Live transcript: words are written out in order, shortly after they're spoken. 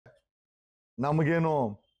ನಮಗೇನು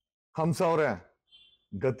ಹಂಸ ಅವರೇ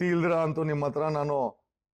ಗತಿ ಇಲ್ದಿರ ಅಂತೂ ನಿಮ್ಮ ಹತ್ರ ನಾನು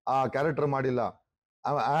ಆ ಕ್ಯಾರೆಕ್ಟರ್ ಮಾಡಿಲ್ಲ.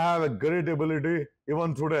 I have A great ability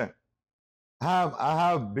even today. I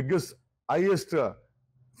have biggest highest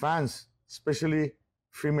fans, especially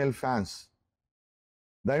female fans.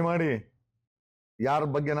 ದಯಮಾಡಿ ಯಾರ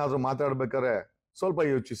ಬಗ್ಗೆ ಏನಾದ್ರೂ ಮಾತಾಡ್ಬೇಕಾದ್ರೆ ಸ್ವಲ್ಪ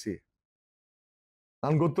ಯೋಚಿಸಿ.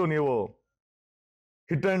 ನನ್ಗೆ ಗೊತ್ತು ನೀವು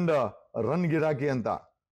ಹಿಟ್ ಅಂಡ್ ರನ್ ಗಿರಾಕಿ ಅಂತ,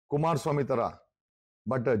 ಕುಮಾರಸ್ವಾಮಿ ತರ.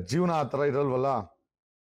 ಬಟ್ ಜೀವನ ಆ ತರ ಇರಲ್ವಲ್ಲ.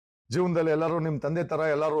 ಜೀವನದಲ್ಲಿ ಎಲ್ಲರೂ ನಿಮ್ ತಂದೆ ತರ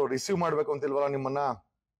ಎಲ್ಲರೂ ರಿಸೀವ್ ಮಾಡ್ಬೇಕು ಅಂತಿಲ್ವಲ್ಲ, ನಿಮ್ಮನ್ನ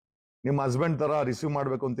ನಿಮ್ಮ ಹಸ್ಬೆಂಡ್ ತರ ರಿಸೀವ್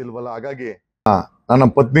ಮಾಡ್ಬೇಕು ಅಂತಿಲ್ವಲ್ಲ. ಹಾಗಾಗಿ ನನ್ನ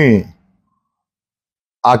ಪತ್ನಿ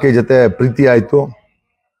ಆಕೆ ಜೊತೆ ಪ್ರೀತಿ ಆಯ್ತು.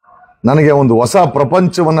 ನನಗೆ ಒಂದು ಹೊಸ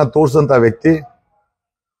ಪ್ರಪಂಚವನ್ನ ತೋರಿಸಂತ ವ್ಯಕ್ತಿ.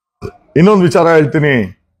 ಇನ್ನೊಂದು ವಿಚಾರ ಹೇಳ್ತೀನಿ,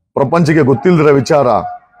 ಪ್ರಪಂಚಕ್ಕೆ ಗೊತ್ತಿಲ್ದಿರೋ ವಿಚಾರ.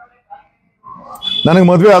 ನನಗೆ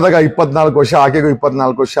ಮದುವೆ ಆದಾಗ 24 ವರ್ಷ, ಆಕೆಗೂ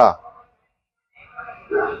 24 ವರ್ಷ.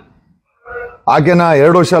 ಆಕೆನ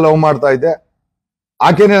 2 ವರ್ಷ ಲವ್ ಮಾಡ್ತಾ ಇದ್ದೆ.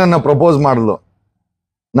 ಆಕೆನೆ ನನ್ನ ಪ್ರಪೋಸ್ ಮಾಡಿದ್ಲು.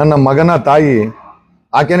 ನನ್ನ ಮಗನ ತಾಯಿ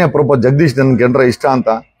ಆಕೆನೆ ಪ್ರಪೋಸ್, ಜಗದೀಶ್ ನನ್ ಗೆಂಡ್ರೆ ಇಷ್ಟ ಅಂತ.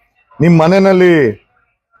 ನಿಮ್ಮ ಮನೆಯಲ್ಲಿ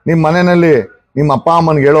ನಿಮ್ಮ ಅಪ್ಪ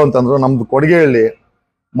ಅಮ್ಮನಿಗೆ ಹೇಳೋ ಅಂತಂದ್ರು. ನಮ್ದು ಕೊಡುಗೆ ಹೇಳಿ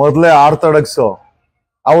ಮೊದಲೇ ಆರ್ಥೋಡಕ್ಸ್,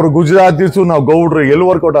 ಅವ್ರು ಗುಜರಾತೀಸು, ನಾವು ಗೌಡ್ರು. ಎಲ್ಲಿ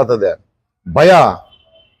ವರ್ಕೌಟ್ ಆಗ್ತದೆ ಭಯ.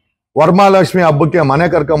 ವರಮಹಾಲಕ್ಷ್ಮಿ ಹಬ್ಬಕ್ಕೆ ಮನೆ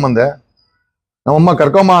ಕರ್ಕೊಂಬಂದೆ. ನಮ್ಮಮ್ಮ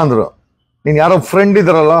ಕರ್ಕೊಂಬ ಅಂದ್ರು. ನೀನ್ ಯಾರೋ ಫ್ರೆಂಡ್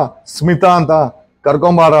ಇದ್ರಲ್ಲ ಸ್ಮಿತಾ ಅಂತ,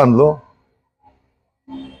 ಕರ್ಕೊಂಬಾರ ಅಂದ್ಲು.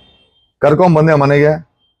 ಕರ್ಕೊಂಬಂದೆ ಮನೆಗೆ.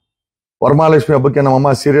 ವರಮಹಾಲಕ್ಷ್ಮಿ ಹಬ್ಬಕ್ಕೆ ನಮ್ಮಮ್ಮ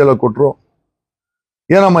ಸೀರಿಯಲ್ ಕೊಟ್ರು.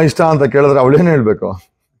 ಏನಮ್ಮ ಇಷ್ಟ ಅಂತ ಕೇಳಿದ್ರೆ ಅವಳೇನು ಹೇಳ್ಬೇಕು,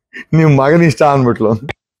 ನಿಮ್ ಮಗನ ಇಷ್ಟ ಅಂದ್ಬಿಟ್ಲು.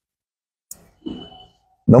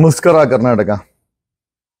 ನಮಸ್ಕಾರ ಕರ್ನಾಟಕ.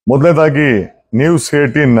 ಮೊದಲನೇದಾಗಿ ನ್ಯೂಸ್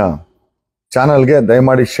 18 ಚಾನಲ್ಗೆ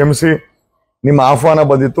ದಯಮಾಡಿ ಕ್ಷಮಿಸಿ. ನಿಮ್ಮ ಆಹ್ವಾನ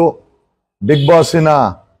ಬಂದಿತ್ತು. ಬಿಗ್ ಬಾಸಿನ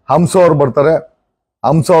ಹಂಸ ಅವ್ರು ಬರ್ತಾರೆ,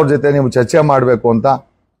 ಹಂಸ ಅವ್ರ ಜೊತೆ ನೀವು ಚರ್ಚೆ ಮಾಡಬೇಕು ಅಂತ.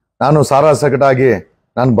 ನಾನು ಸಾರಾಸಗಟಾಗಿ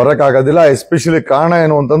ನಾನು ಬರೋಕ್ಕಾಗೋದಿಲ್ಲ. ಎಸ್ಪೆಷಲಿ ಕಾರಣ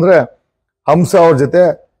ಏನು ಅಂತಂದ್ರೆ, ಹಂಸ ಅವ್ರ ಜೊತೆ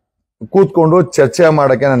ಕೂತ್ಕೊಂಡು ಚರ್ಚೆ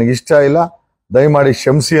ಮಾಡೋಕ್ಕೆ ನನಗೆ ಇಷ್ಟ ಇಲ್ಲ. ದಯಮಾಡಿ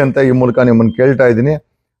ಕ್ಷಮಿಸಿ ಅಂತ ಈ ಮೂಲಕ ನಿಮ್ಮನ್ನು ಕೇಳ್ತಾ ಇದ್ದೀನಿ.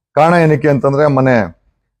 ಕಾರಣ ಏನಕ್ಕೆ ಅಂತಂದ್ರೆ, ಮನೆ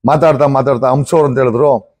ಮಾತಾಡ್ತಾ ಹಂಸ ಅವ್ರು ಅಂತ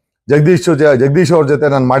ಹೇಳಿದ್ರು, ಜಗದೀಶ್ ಅವ್ರ ಜೊತೆ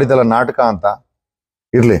ನಾನು ಮಾಡಿದ್ದಲ್ಲ ನಾಟಕ ಅಂತ.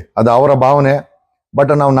 ಇರ್ಲಿ, ಅದು ಅವರ ಭಾವನೆ.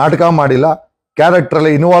 ಬಟ್ ನಾವು ನಾಟಕ ಮಾಡಿಲ್ಲ, ಕ್ಯಾರೆಕ್ಟರ್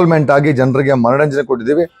ಅಲ್ಲಿ ಇನ್ವಾಲ್ವ್ಮೆಂಟ್ ಆಗಿ ಜನರಿಗೆ ಮನೋರಂಜನೆ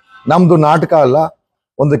ಕೊಟ್ಟಿದ್ದೀವಿ. ನಮ್ದು ನಾಟಕ ಅಲ್ಲ,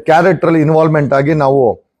 ಒಂದು ಕ್ಯಾರೆಕ್ಟರ್ ಅಲ್ಲಿ ಇನ್ವಾಲ್ವ್ಮೆಂಟ್ ಆಗಿ ನಾವು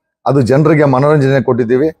ಅದು ಜನರಿಗೆ ಮನೋರಂಜನೆ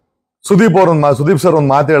ಕೊಟ್ಟಿದ್ದೀವಿ. ಸುದೀಪ್ ಸರ್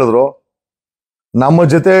ಒಂದು ಮಾತು ಹೇಳಿದ್ರು, ನಮ್ಮ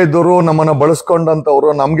ಜೊತೆ ಇದ್ದವರು, ನಮ್ಮನ್ನ ಬಳಸ್ಕೊಂಡಂತವ್ರು,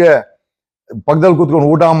 ನಮ್ಗೆ ಪಕ್ಕದಲ್ಲಿ ಕೂತ್ಕೊಂಡು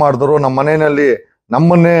ಊಟ ಮಾಡಿದವರು, ನಮ್ಮ ಮನೆಯಲ್ಲಿ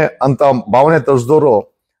ನಮ್ಮನ್ನೇ ಅಂತ ಭಾವನೆ ತರಿಸಿದವರು,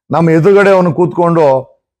 ನಮ್ಮ ಎದುರುಗಡೆ ಅವನು ಕೂತ್ಕೊಂಡು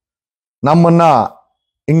ನಮ್ಮನ್ನ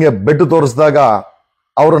ಹಿಂಗೆ ಬೆಟ್ಟು ತೋರಿಸಿದಾಗ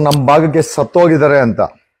ಅವರು ನಮ್ಮ ಭಾಗಕ್ಕೆ ಸತ್ತೋಗಿದ್ದಾರೆ ಅಂತ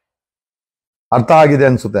ಅರ್ಥ ಆಗಿದೆ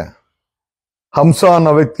ಅನ್ಸುತ್ತೆ. ಹಂಸ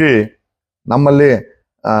ಅನ್ನೋ ವ್ಯಕ್ತಿ ನಮ್ಮಲ್ಲಿ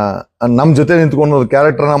ನಮ್ಮ ಜೊತೆ ನಿಂತ್ಕೊಂಡು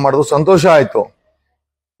ಕ್ಯಾರೆಕ್ಟರ್ನ ಮಾಡೋದು ಸಂತೋಷ ಆಯ್ತು.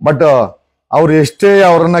 ಬಟ್ ಅವ್ರು ಎಷ್ಟೇ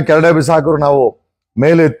ಅವರನ್ನ ಕೆರಡೆ ಬಿಸಾಕರು ನಾವು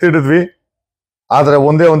ಮೇಲೆ ಎತ್ತಿಡಿದ್ವಿ. ಆದ್ರೆ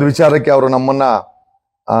ಒಂದೇ ಒಂದು ವಿಚಾರಕ್ಕೆ ಅವರು ನಮ್ಮನ್ನ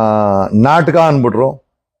ನಾಟಕ ಅನ್ಬಿಟ್ರು.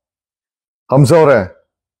 ಹಂಸ ಅವ್ರೆ,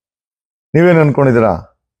 ನೀವೇನ್ ಅನ್ಕೊಂಡಿದ್ದೀರಾ?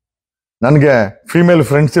 ನನಗೆ ಫೀಮೇಲ್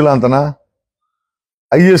ಫ್ರೆಂಡ್ಸ್ ಇಲ್ಲ ಅಂತನಾ?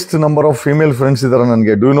 Highest number of female friends ಇದಾರೆ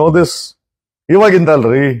ನನಗೆ. Do no this? ಇವಾಗಿಂದ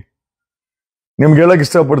ಅಲ್ರಿ, ನಿಮ್ಗೆ ಹೇಳಕ್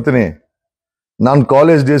ಇಷ್ಟಪಡ್ತೀನಿ. ನಾನು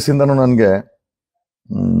ಕಾಲೇಜ್ ಡೇಸ್ ಇಂದನೂ ನನಗೆ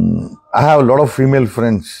I have lot of female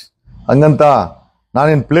friends. ಹಂಗಂತ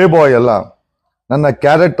ನಾನೇನು ಪ್ಲೇ ಬಾಯ್ ಅಲ್ಲ. ನನ್ನ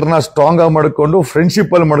ಕ್ಯಾರೆಕ್ಟರ್ನ ಸ್ಟ್ರಾಂಗ್ ಆಗಿ ಮಾಡ್ಕೊಂಡು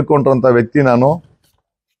ಫ್ರೆಂಡ್ಶಿಪ್ ಅಲ್ಲಿ ಮಾಡ್ಕೊಂಡ್ರಂತ ವ್ಯಕ್ತಿ ನಾನು.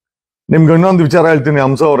 ನಿಮ್ಗೆ ಇನ್ನೊಂದು ವಿಚಾರ ಹೇಳ್ತೀನಿ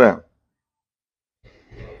ಹಂಸ ಅವ್ರೆ.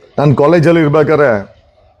 ನಾನು ಕಾಲೇಜಲ್ಲಿ ಇರ್ಬೇಕಾರೆ,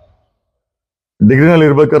 ಡಿಗ್ರಿನಲ್ಲಿ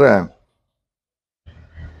ಇರ್ಬೇಕಾರೆ,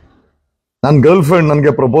 ನನ್ನ ಗರ್ಲ್ ಫ್ರೆಂಡ್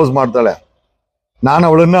ನನಗೆ ಪ್ರಪೋಸ್ ಮಾಡ್ತಾಳೆ. ನಾನು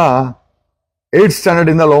ಅವಳನ್ನ 8th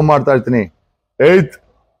ಸ್ಟ್ಯಾಂಡರ್ಡ್ ಇಂದ ಲವ್ ಮಾಡ್ತಾ ಇರ್ತೀನಿ. 8th,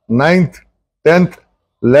 9th, 10th,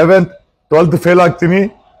 11th, 12th fail ಆಗ್ತೀನಿ.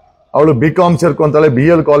 ಅವಳು BCom ಸೇರ್ಕೊಂತಾಳೆ,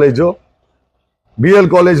 BL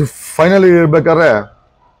ಕಾಲೇಜ್ ಫೈನಲ್ ಇರ್ಬೇಕಾದ್ರೆ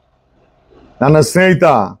ನನ್ನ ಸ್ನೇಹಿತ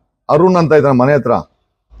ಅರುಣ್ ಅಂತ ಇದ್ದಾನೆ ಮನೆ ಹತ್ರ.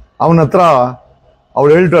 ಅವನ ಹತ್ರ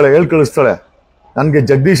ಅವಳು ಹೇಳಿ ಕಳಿಸ್ತಾಳೆ, ನನಗೆ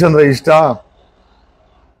ಜಗದೀಶ್ ಅಂದ್ರೆ ಇಷ್ಟ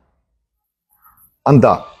ಅಂತ.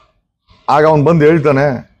 ಆಗ ಅವನು ಬಂದು ಹೇಳ್ತಾನೆ,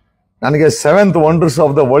 ನನಗೆ 7th wonders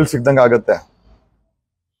of the world ಸಿಕ್ದಂಗೆ ಆಗತ್ತೆ.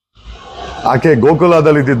 ಆಕೆ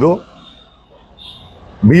ಗೋಕುಲದಲ್ಲಿ ಇದ್ದಿದ್ದು,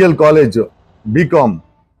 BL ಕಾಲೇಜು, BCom.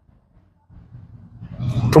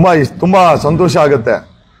 ತುಂಬಾ ಸಂತೋಷ ಆಗುತ್ತೆ.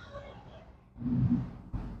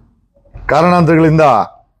 ಕಾರಣಾಂತರಗಳಿಂದ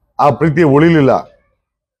ಆ ಪ್ರೀತಿ ಉಳಿಲಿಲ್ಲ.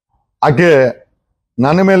 ಆಕೆ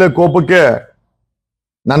ನನ್ನ ಮೇಲೆ ಕೋಪಕ್ಕೆ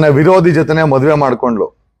ನನ್ನ ವಿರೋಧಿ ಜೊತೆನೆ ಮದುವೆ ಮಾಡ್ಕೊಂಡ್ಲು.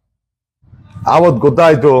 ಆವತ್ತು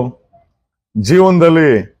ಗೊತ್ತಾಯ್ತು,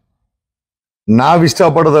 ಜೀವನದಲ್ಲಿ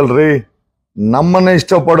ನಾವಿಷ್ಟಪಡೋದಲ್ರಿ, ನಮ್ಮನ್ನೇ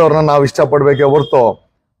ಇಷ್ಟಪಡೋರ್ನ ನಾವು ಇಷ್ಟಪಡ್ಬೇಕೇ ಹೊರ್ತು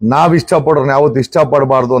ನಾವಿಷ್ಟಪಡೋರ್ನ ಯಾವತ್ತು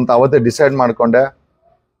ಇಷ್ಟಪಡಬಾರ್ದು ಅಂತ ಅವತ್ತೇ ಡಿಸೈಡ್ ಮಾಡ್ಕೊಂಡೆ.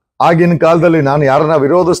 ಆಗಿನ ಕಾಲದಲ್ಲಿ ನಾನು ಯಾರನ್ನ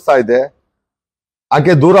ವಿರೋಧಿಸ್ತಾ ಇದ್ದೆ,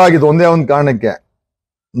 ಆಕೆ ದೂರ ಆಗಿದ್ದು ಒಂದೇ ಒಂದು ಕಾರಣಕ್ಕೆ.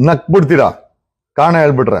 ನಕ್ಬಿಡ್ತೀರಾ ಕಾರಣ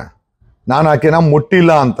ಹೇಳ್ಬಿಟ್ರೆ. ನಾನು ಆಕೆನ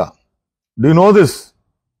ಮುಟ್ಟಿಲ್ಲ ಅಂತ. Do you know this?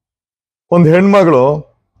 ಒಂದು ಹೆಣ್ಮಗಳು,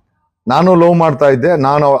 ನಾನು ಲವ್ ಮಾಡ್ತಾ ಇದ್ದೆ,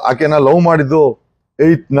 ನಾನು ಆಕೆನ ಲವ್ ಮಾಡಿದ್ದು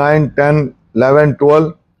 8, 9, 10, 11, 12,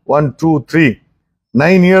 1, 2, 3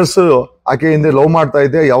 9 years ಆಕೆ ಹಿಂದೆ ಲವ್ ಮಾಡ್ತಾ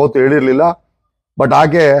ಇದ್ದೆ, ಯಾವತ್ತೂ ಹೇಳಿರ್ಲಿಲ್ಲ. ಬಟ್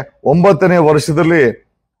ಆಕೆ 9ನೇ ವರ್ಷದಲ್ಲಿ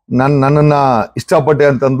ನನ್ನನ್ನ ಇಷ್ಟಪಟ್ಟೆ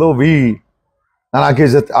ಅಂತಂದು ನಾನು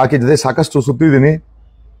ಆಕೆ ಜೊತೆ ಸಾಕಷ್ಟು ಸುತ್ತಿದ್ದೀನಿ.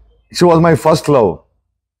 She was my first love.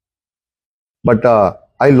 But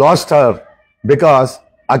I lost her because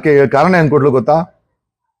ಆಕೆ ಕಾರಣ ಏನ್ ಕೊಡ್ಲು ಗೊತ್ತಾ?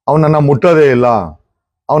 ಅವ್ನು ನನ್ನ ಮುಟ್ಟೋದೇ ಇಲ್ಲ,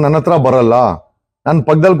 ಅವ್ನು ನನ್ನ ಹತ್ರ ಬರಲ್ಲ, ನನ್ನ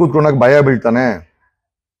ಪಕ್ಕದಲ್ಲಿ ಕೂತ್ಕೊಂಡಾಗ ಭಯ ಬೀಳ್ತಾನೆ.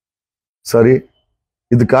 ಸರಿ,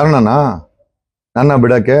 ಇದು ಕಾರಣನಾ ನನ್ನ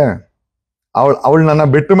ಬಿಡಕ್ಕೆ? ಅವಳು ನನ್ನ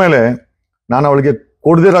ಬಿಟ್ಟ ಮೇಲೆ ನಾನು ಅವಳಿಗೆ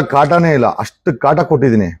ಕೊಡ್ದಿರೋ ಕಾಟನೇ ಇಲ್ಲ, ಅಷ್ಟು ಕಾಟ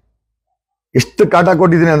ಕೊಟ್ಟಿದ್ದೀನಿ. ಎಷ್ಟು ಕಾಟ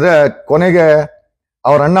ಕೊಟ್ಟಿದ್ದೀನಿ ಅಂದ್ರೆ ಕೊನೆಗೆ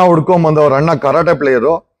ಅವ್ರ ಅಣ್ಣ ಹುಡ್ಕೊಂಬಂದು, ಅವ್ರ ಅಣ್ಣ ಕರಾಟೆ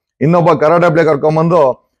ಪ್ಲೇಯರು, ಇನ್ನೊಬ್ಬ ಕರಾಟೆ ಪ್ಲೇ ಕರ್ಕೊಂಬಂದು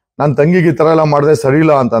ನನ್ನ ತಂಗಿಗೆ ಈ ತರ ಎಲ್ಲ ಮಾಡಿದೆ ಸರಿ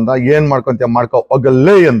ಇಲ್ಲ ಅಂತಂದ. ಏನ್ ಮಾಡ್ಕೊಂತೀಯ ಮಾಡ್ಕೊ,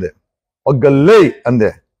 ಒಗ್ಗಲ್ಲೇ ಅಂದೆ.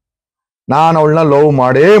 ನಾನು ಅವಳನ್ನ ಲವ್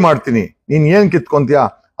ಮಾಡ್ತೀನಿ, ನೀನ್ ಏನ್ ಕಿತ್ಕೊಂತೀಯ?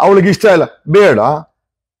 ಅವಳಿಗೆ ಇಷ್ಟ ಇಲ್ಲ, ಬೇಡ.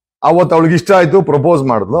 ಅವತ್ತು ಅವಳಿಗೆ ಇಷ್ಟ ಆಯ್ತು, ಪ್ರಪೋಸ್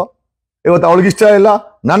ಮಾಡಿದ್ಲು. ಇವತ್ತು ಅವಳಿಗೆ ಇಷ್ಟ ಇಲ್ಲ,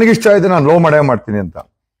 ನನಗಿಷ್ಟ ಆಯ್ತು, ನಾನು ಲವ್ ಮಾಡ್ತೀನಿ ಅಂತ.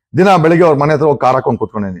 ದಿನ ಬೆಳಿಗ್ಗೆ ಅವ್ರ ಮನೆ ಹತ್ರ ಹೋಗಿ ಕಾರ್ ಹಾಕೊಂಡು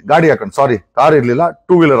ಕೂತ್ಕೊಂಡೇನಿ, ಗಾಡಿ ಹಾಕೊಂಡು, ಸಾರಿ ಕಾರ್ ಇರ್ಲಿಲ್ಲ,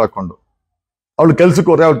 2 wheeler ಹಾಕೊಂಡು. ಅವಳು ಕೆಲ್ಸಕ್ಕೆ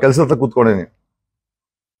ಹೋದ್ರೆ ಅವ್ಳ ಕೆಲ್ಸ ಹತ್ರ ಕೂತ್ಕೊಂಡೇನಿ.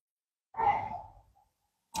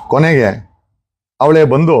 ಕೊನೆಗೆ ಅವಳೇ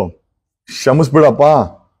ಬಂದು, ಕ್ಷಮಿಸ್ಬಿಡಪ್ಪ,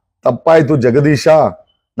 ತಪ್ಪಾಯ್ತು ಜಗದೀಶ,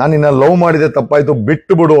 ನಾನು ನಿನ್ನ ಲವ್ ಮಾಡಿದೆ, ತಪ್ಪಾಯ್ತು,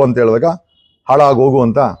 ಬಿಟ್ಟು ಬಿಡು ಅಂತ ಹೇಳಿದಾಗ ಹಾಳಾಗೋಗು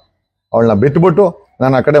ಅಂತ ಅವಳನ್ನ ಬಿಟ್ಬಿಟ್ಟು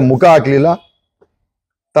ನಾನು ಆ ಕಡೆ ಮುಖ ಹಾಕ್ಲಿಲ್ಲ.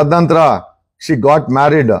 ತದನಂತರ she got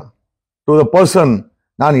married to the person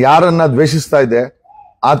ನಾನು ಯಾರನ್ನ ದ್ವೇಷಿಸ್ತಾ ಇದ್ದೆ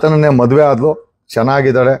ಆತನನ್ನೇ ಮದುವೆ ಆದ್ಲು.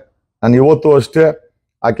 ಚೆನ್ನಾಗಿದ್ದಾಳೆ. ನಾನು ಇವತ್ತು ಅಷ್ಟೇ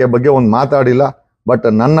ಆಕೆ ಬಗ್ಗೆ ಒಂದು ಮಾತಾಡಿಲ್ಲ. ಬಟ್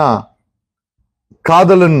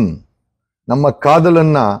ನಮ್ಮ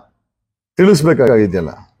ಕಾದಲನ್ನ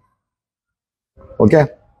ತಿಳಿಸ್ಬೇಕಾಗಿದೆಯಲ್ಲ. ಓಕೆ.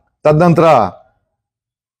 ತದನಂತರ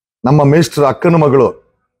ನಮ್ಮ ಮೇಷ್ಟ್ರ ಅಕ್ಕನ ಮಗಳು,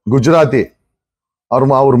 ಗುಜರಾತಿ,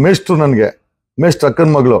 ಅವ್ರ ಮೇಷ್ಟ್ರು, ನನಗೆ ಮೇಷ್ಟ್ರ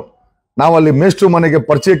ಅಕ್ಕನ ಮಗಳು. ನಾವಲ್ಲಿ ಮೇಷ್ಟ್ರು ಮನೆಗೆ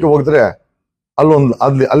ಪರಿಚಯಕ್ಕೆ ಹೋಗಿದ್ರೆ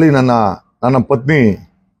ಅಲ್ಲಿ ನನ್ನ ಪತ್ನಿ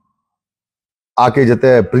ಆಕೆ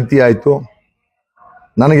ಜೊತೆ ಪ್ರೀತಿ ಆಯ್ತು.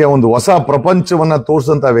 ನನಗೆ ಒಂದು ಹೊಸ ಪ್ರಪಂಚವನ್ನ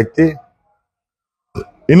ತೋರಿಸಂತ ವ್ಯಕ್ತಿ.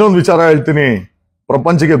 ಇನ್ನೊಂದು ವಿಚಾರ ಹೇಳ್ತೀನಿ,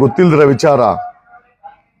 ಪ್ರಪಂಚಕ್ಕೆ ಗೊತ್ತಿಲ್ದಿರೋ ವಿಚಾರ.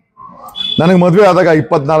 ನನಗೆ ಮದುವೆ ಆದಾಗ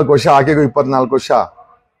 24 ವರ್ಷ, ಆಕೆಗೂ 24 ವರ್ಷ.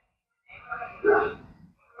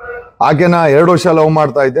 ಆಕೆನ 2 ವರ್ಷ ಲವ್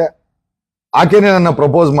ಮಾಡ್ತಾ ಇದ್ದೆ. ಆಕೆನೆ ನನ್ನ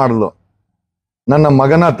ಪ್ರಪೋಸ್ ಮಾಡಿದ್ಲು. ನನ್ನ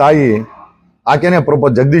ಮಗನ ತಾಯಿ ಆಕೆನೆ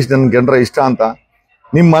ಪ್ರಪೋಸ್, ಜಗದೀಶ್ ನನ್ ಗೆಂಡ್ರೆ ಇಷ್ಟ ಅಂತ.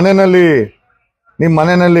 ನಿಮ್ಮ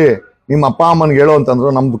ಮನೆಯಲ್ಲಿ ನಿಮ್ಮ ಅಪ್ಪ ಅಮ್ಮನ್ಗೆ ಹೇಳೋ ಅಂತಂದ್ರು.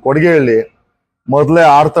 ನಮ್ದು ಕೊಡುಗೆ ಹೇಳಿ ಮೊದಲೇ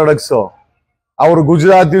ಆರ್ಥೋಡಕ್ಸ್, ಅವ್ರು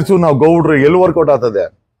ಗುಜರಾತೀಸು, ನಾವು ಗೌಡ್ರು, ಎಲ್ಲಿ ವರ್ಕೌಟ್ ಆಗ್ತದೆ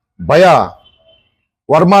ಭಯ.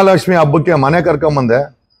 ವರಮಹಾಲಕ್ಷ್ಮಿ ಹಬ್ಬಕ್ಕೆ ಮನೆ ಕರ್ಕೊಂಬಂದೆ.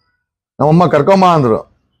 ನಮ್ಮಮ್ಮ ಕರ್ಕೊಂಬ ಅಂದ್ರು.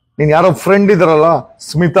 ನೀನ್ ಯಾರೋ ಫ್ರೆಂಡ್ ಇದ್ರಲ್ಲ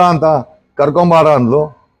ಸ್ಮಿತಾ ಅಂತ, ಕರ್ಕೊಂಬಾರ ಅಂದ್ಲು.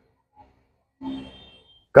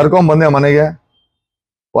 ಕರ್ಕೊಂಬಂದೆ ಮನೆಗೆ.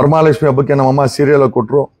 ವರಮಹಾಲಕ್ಷ್ಮಿ ಹಬ್ಬಕ್ಕೆ ನಮ್ಮಮ್ಮ ಸೀರಿಯಲ್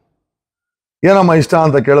ಕೊಟ್ರು. ಏನಮ್ಮ ಇಷ್ಟ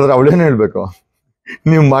ಅಂತ ಕೇಳಿದ್ರೆ ಅವಳೇನು ಹೇಳ್ಬೇಕು,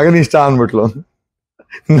 ನಿಮ್ ಮಗನ ಇಷ್ಟ ಅಂದ್ಬಿಟ್ಲು.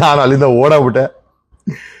 ನಾನು ಅಲ್ಲಿಂದ ಓಡಾಗ್ಬಿಟ್ಟೆ.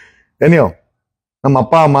 ಏನಿಯೋ, ನಮ್ಮ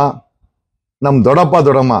ಅಪ್ಪ ಅಮ್ಮ, ನಮ್ಮ ದೊಡ್ಡಪ್ಪ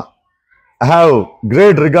ದೊಡ್ಡಮ್ಮ, I have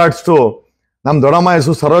great regards to ನಮ್ಮ ದೊಡ್ಡಮ್ಮ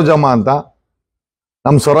ಹೆಸರು ಸರೋಜಮ್ಮ ಅಂತ.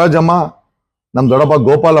 ನಮ್ಮ ಸರೋಜಮ್ಮ, ನಮ್ಮ ದೊಡ್ಡಪ್ಪ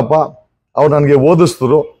ಗೋಪಾಲಪ್ಪ, ಅವ್ರು ನನಗೆ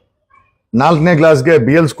ಓದಿಸಿದ್ರು. 4ನೇ ಕ್ಲಾಸ್ಗೆ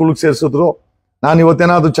BL ಸ್ಕೂಲ್ಗೆ ಸೇರಿಸಿದ್ರು. ನಾನು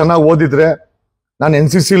ಇವತ್ತೇನಾದ್ರು ಚೆನ್ನಾಗಿ ಓದಿದ್ರೆ, ನಾನು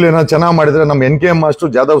NCCಲಿ ಏನಾದ್ರು ಚೆನ್ನಾಗಿ ಮಾಡಿದ್ರೆ, ನಮ್ಮ NKM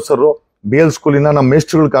master Jadhav sir BL ಸ್ಕೂಲಿನ ನಮ್ಮ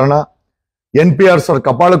ಮೇಸ್ಟ್ರುಗಳ ಕಾರಣ, NPR ಸರ್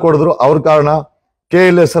ಕಪಾಳ ಕೊಡಿದ್ರು ಅವ್ರ ಕಾರಣ,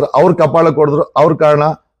 KLA ಸರ್ ಅವ್ರ ಕಪಾಳ ಕೊಡಿದ್ರು ಅವ್ರ ಕಾರಣ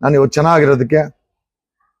ನಾನು ಇವತ್ತು ಚೆನ್ನಾಗಿರೋದಕ್ಕೆ.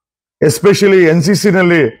 ಎಸ್ಪೆಷಲಿ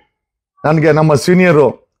NCCನಲ್ಲಿ ನನಗೆ ನಮ್ಮ ಸೀನಿಯರು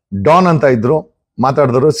ಡಾನ್ ಅಂತ ಇದ್ರು,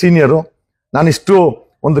 ಮಾತಾಡಿದ್ರು ಸೀನಿಯರು. ನಾನಿಷ್ಟು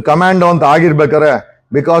ಒಂದು ಕಮಾಂಡೋ ಅಂತ ಆಗಿರ್ಬೇಕಾರೆ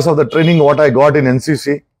because of the training what I got in NCC.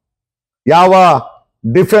 ಯಾವ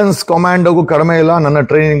ಡಿಫೆನ್ಸ್ ಕಮಾಂಡೋಗೂ ಕಡಿಮೆ ಇಲ್ಲ ನನ್ನ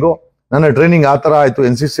ಟ್ರೈನಿಂಗ್ ಆ ತರ ಆಯ್ತು.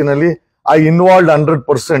 NCCನಲ್ಲಿ ಐ ಇನ್ವಾಲ್ವ್ಡ್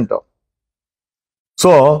 100%.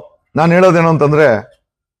 ಸೊ ನಾನು ಹೇಳೋದೇನು ಅಂತಂದ್ರೆ,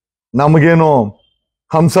 ನಮಗೇನು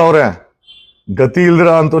ಹಂಸ ಅವ್ರೆ ಗತಿ ಇಲ್ದಿರ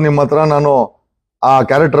ಅಂತೂ ನಿಮ್ಮ ಹತ್ರ ನಾನು ಆ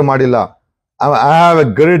ಕ್ಯಾರೆಕ್ಟರ್ ಮಾಡಿಲ್ಲ. I have A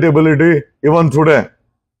great ability even today.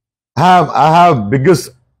 I have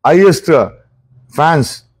highest fans,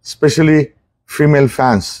 specially female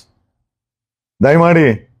fans. ದಯಮಾಡಿ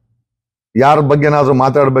ಯಾರ ಬಗ್ಗೆನಾದ್ರೂ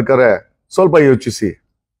ಮಾತಾಡ್ಬೇಕಾದ್ರೆ ಸ್ವಲ್ಪ ಯೋಚಿಸಿ.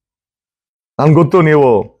 ನನ್ಗೆ ಗೊತ್ತು ನೀವು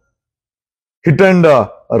ಹಿಟ್ ಅಂಡ್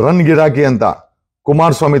ರನ್ ಗಿರಾಕಿ ಅಂತ,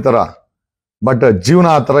 ಕುಮಾರಸ್ವಾಮಿ ತರ. ಬಟ್ ಜೀವನ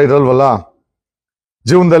ಆ ತರ ಇರಲ್ವಲ್ಲ.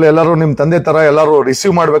 ಜೀವನದಲ್ಲಿ ಎಲ್ಲರೂ ನಿಮ್ಮ ತಂದೆ ತರ ಎಲ್ಲರೂ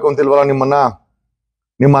ರಿಸೀವ್ ಮಾಡ್ಬೇಕು ಅಂತಿಲ್ವಲ್ಲ, ನಿಮ್ಮನ್ನ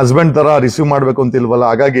ನಿಮ್ಮ ಹಸ್ಬೆಂಡ್ ತರ ರಿಸೀವ್ ಮಾಡ್ಬೇಕು ಅಂತಿಲ್ವಲ್ಲ.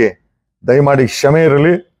 ಹಾಗಾಗಿ ದಯಮಾಡಿ ಕ್ಷಮೆ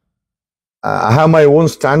ಇರಲಿ. I have my own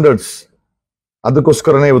standards.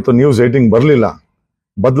 ಅದಕ್ಕೋಸ್ಕರನೇ ಇವತ್ತು ನ್ಯೂಸ್ 18 ಬರಲಿಲ್ಲ.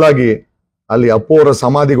 ಬದಲಾಗಿ ಅಲ್ಲಿ ಅಪ್ಪು ಅವರ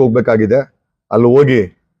ಸಮಾಧಿಗೆ ಹೋಗ್ಬೇಕಾಗಿದೆ. ಅಲ್ಲಿ ಹೋಗಿ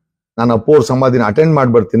ನಾನು ಅಪ್ಪು ಅವ್ರ ಸಮಾಧಿನ ಅಟೆಂಡ್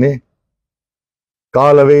ಮಾಡಿ ಬರ್ತೀನಿ.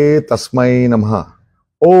 ಕಾಲವೇ ತಸ್ಮೈ ನಮಃ.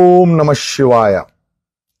 ಓಂ ನಮಃ ಶಿವಾಯ.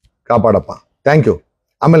 ಕಾಪಾಡಪ್ಪ. Thank you.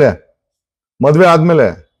 ಆಮೇಲೆ ಮದುವೆ ಆದ್ಮೇಲೆ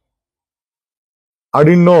I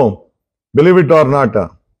didn't no, believe it R not,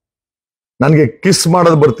 ನನಗೆ ಕಿಸ್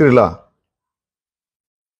ಮಾಡೋದು ಬರ್ತಿರ್ಲಿಲ್ಲ.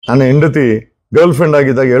 ನನ್ನ ಹೆಂಡತಿ ಗರ್ಲ್ ಫ್ರೆಂಡ್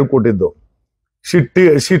ಆಗಿದ್ದಾಗ ಹೇಳ್ಕೊಟ್ಟಿದ್ದು.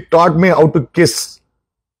 She taught me how to kiss.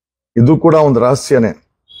 ಇದು ಕೂಡ ಒಂದು ರಹಸ್ಯನೇ.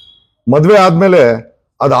 ಮದುವೆ ಆದ್ಮೇಲೆ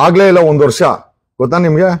ಅದಾಗ್ಲೇ ಇಲ್ಲ, 1 ವರ್ಷ. ಗೊತ್ತಾ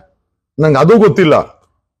ನಿಮ್ಗೆ? ನಂಗೆ ಅದು ಗೊತ್ತಿಲ್ಲ.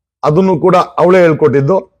 ಅದನ್ನು ಕೂಡ ಅವಳೇ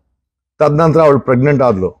ಹೇಳ್ಕೊಟ್ಟಿದ್ದು. ತದನಂತರ ಅವಳು pregnant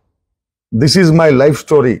ಆದ್ಲು. This is my life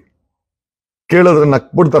story. ಕೇಳಿದ್ರೆ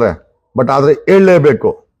ನಕ್ಬಿಡ್ತಾರೆ, ಬಟ್ ಆದ್ರೆ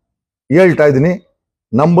ಹೇಳಲೇಬೇಕು. ಹೇಳ್ತಾ ಇದ್ದೀನಿ.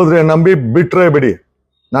 ನಂಬಿದ್ರೆ ನಂಬಿ, ಬಿಟ್ರೆ ಬಿಡಿ.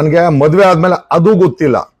 ನನಗೆ ಮದುವೆ ಆದ್ಮೇಲೆ ಅದು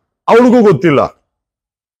ಗೊತ್ತಿಲ್ಲ, ಅವಳಿಗೂ ಗೊತ್ತಿಲ್ಲ.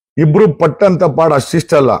 ಇಬ್ರು ಪಟ್ಟಂತ ಪಾಡು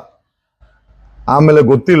ಅಷ್ಟಿಷ್ಟಲ್ಲ. ಆಮೇಲೆ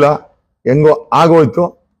ಗೊತ್ತಿಲ್ಲ, ಹೆಂಗೋ ಆಗೋಯ್ತು.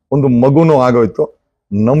 ಒಂದು ಮಗುನೂ ಆಗೋಯ್ತು.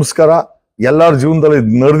 ನಮಸ್ಕಾರ. ಎಲ್ಲಾರ ಜೀವನದಲ್ಲಿ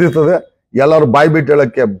ಇದು ನಡೆದಿರ್ತದೆ. ಎಲ್ಲಾರು ಬಾಯಿ ಬಿಟ್ಟು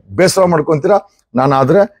ಹೇಳಕ್ಕೆ ಬೇಸರ ಮಾಡ್ಕೊಂತೀರಾ.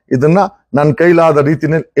 ನಾನಾದ್ರೆ ಇದನ್ನ ನನ್ನ ಕೈಲಾದ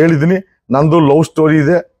ರೀತಿನಲ್ಲಿ ಹೇಳಿದ್ದೀನಿ. ನಂದು ಲವ್ ಸ್ಟೋರಿ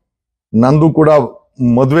ಇದೆ, ನಂದು ಕೂಡ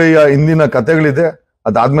ಮದುವೆಯ ಹಿಂದಿನ ಕಥೆಗಳಿದೆ,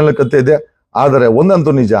 ಅದಾದ್ಮೇಲೆ ಕತೆ ಇದೆ. ಆದರೆ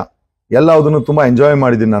ಒಂದಂತೂ ನಿಜ, ಎಲ್ಲದನ್ನು ತುಂಬಾ ಎಂಜಾಯ್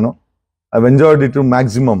ಮಾಡಿದ್ದೀನಿ ನಾನು. I enjoyed it to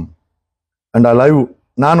maximum and I live.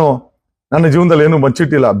 ನಾನು ನನ್ನ ಜೀವನದಲ್ಲಿ ಏನು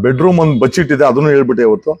ಬಚ್ಚಿಟ್ಟಿಲ್ಲ. ಬೆಡ್ರೂಮ್ ಒಂದು ಬಚ್ಚಿಟ್ಟಿದೆ, ಅದನ್ನು ಹೇಳ್ಬಿಟ್ಟೆ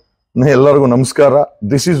ಇವತ್ತು. ಎಲ್ಲರಿಗೂ ನಮಸ್ಕಾರ.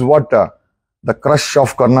 This is what the crush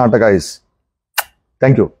of Karnataka is.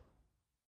 Thank you.